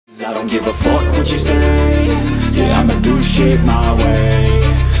I don't give a fuck what you say. Yeah, I'ma do shit my way.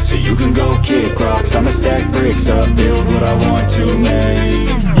 So you can go kick rocks, I'ma stack bricks up, build what I want to make.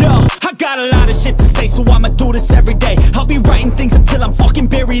 Yo, I got a lot of shit to say, so I'ma do this every day. I'll be writing things until I'm fucking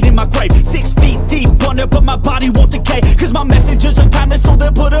buried in my grave. 6 feet deep under, but my body won't decay. Cause my messages are timeless, so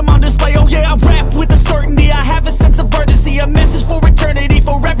they'll put them on display. Oh yeah, I rap with a certainty, I have a sense of urgency. A message for eternity,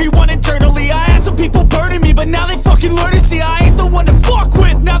 for everyone internally. I had some people burning me, but now they fucking learn to see I ain't the one to fuck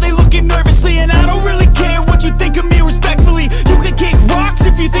with, now they looking nervously. And I don't really care what you think of me respectfully. You can kick rocks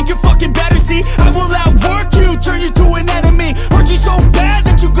if you think you're fucking better, see. I will outwork you, turn you to an enemy. Hurt you so bad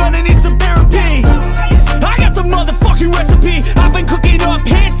that you're gonna need some therapy. I got the motherfucking recipe, I've been cooking up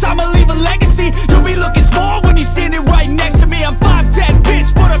hits, I'ma leave a legacy. You'll be looking small when you're standing right next to me. I'm 5'10",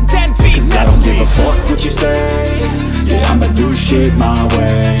 bitch, but I'm 10 feet next to me. I don't give a fuck what you say. Yeah, I'ma do shit my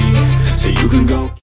way. So you can go